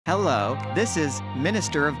Hello, this is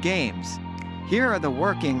Minister of Games. Here are the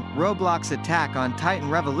working Roblox Attack on Titan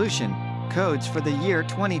Revolution codes for the year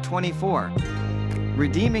 2024.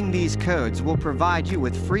 Redeeming these codes will provide you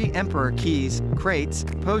with free Emperor keys, crates,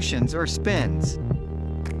 potions or spins.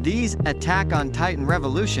 These Attack on Titan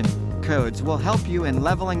Revolution codes will help you in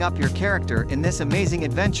leveling up your character in this amazing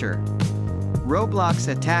adventure. Roblox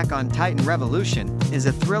Attack on Titan Revolution is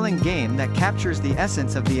a thrilling game that captures the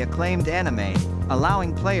essence of the acclaimed anime,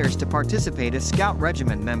 allowing players to participate as Scout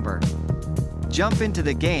Regiment member. Jump into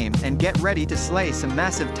the game and get ready to slay some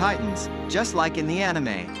massive titans, just like in the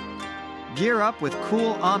anime. Gear up with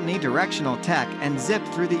cool omni-directional tech and zip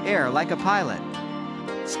through the air like a pilot.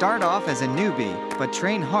 Start off as a newbie, but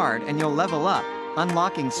train hard and you'll level up,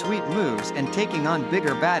 unlocking sweet moves and taking on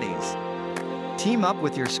bigger baddies. Team up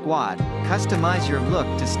with your squad, customize your look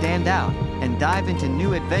to stand out, and dive into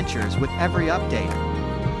new adventures with every update.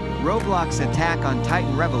 Roblox Attack on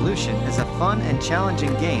Titan Revolution is a fun and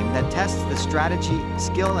challenging game that tests the strategy,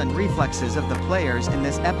 skill and reflexes of the players in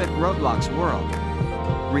this epic Roblox world.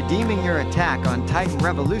 Redeeming your Attack on Titan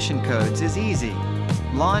Revolution codes is easy.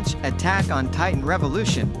 Launch Attack on Titan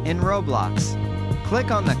Revolution in Roblox. Click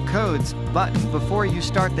on the Codes button before you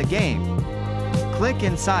start the game. Click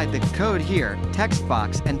inside the Code Here text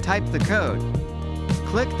box and type the code.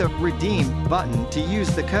 Click the Redeem button to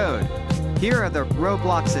use the code. Here are the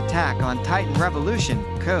Roblox Attack on Titan Revolution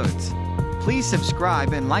codes. Please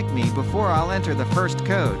subscribe and like me before I'll enter the first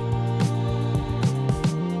code.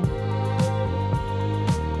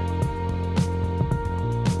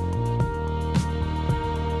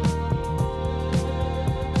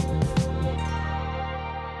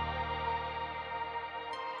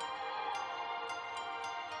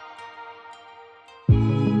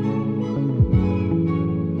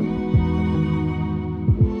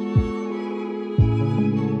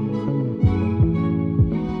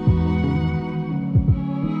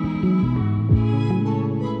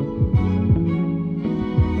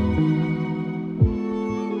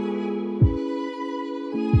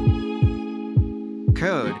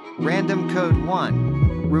 Code, Random Code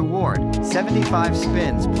 1. Reward, 75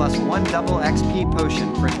 spins plus 1 double XP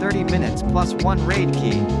potion for 30 minutes plus 1 raid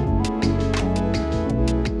key.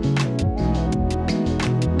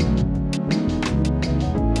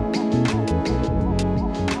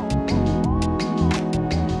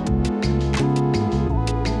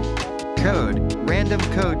 Code, Random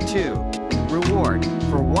Code 2. Reward,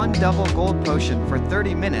 for 1 double gold potion for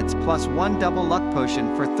 30 minutes plus 1 double luck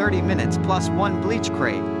potion for 30 minutes plus 1 bleach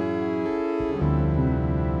crate.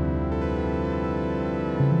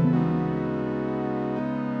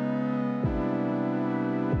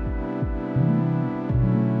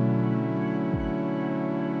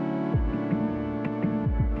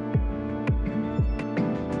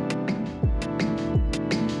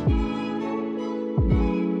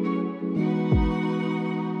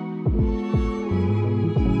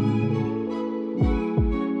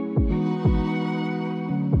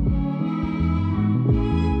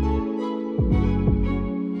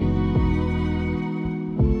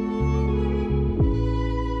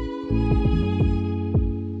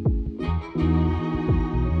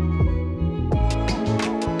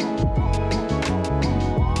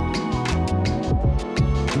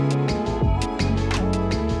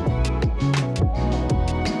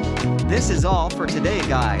 This is all for today,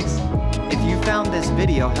 guys. If you found this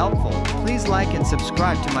video helpful, please like and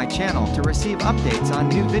subscribe to my channel to receive updates on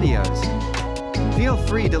new videos. Feel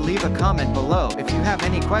free to leave a comment below if you have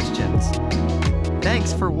any questions.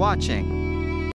 Thanks for watching.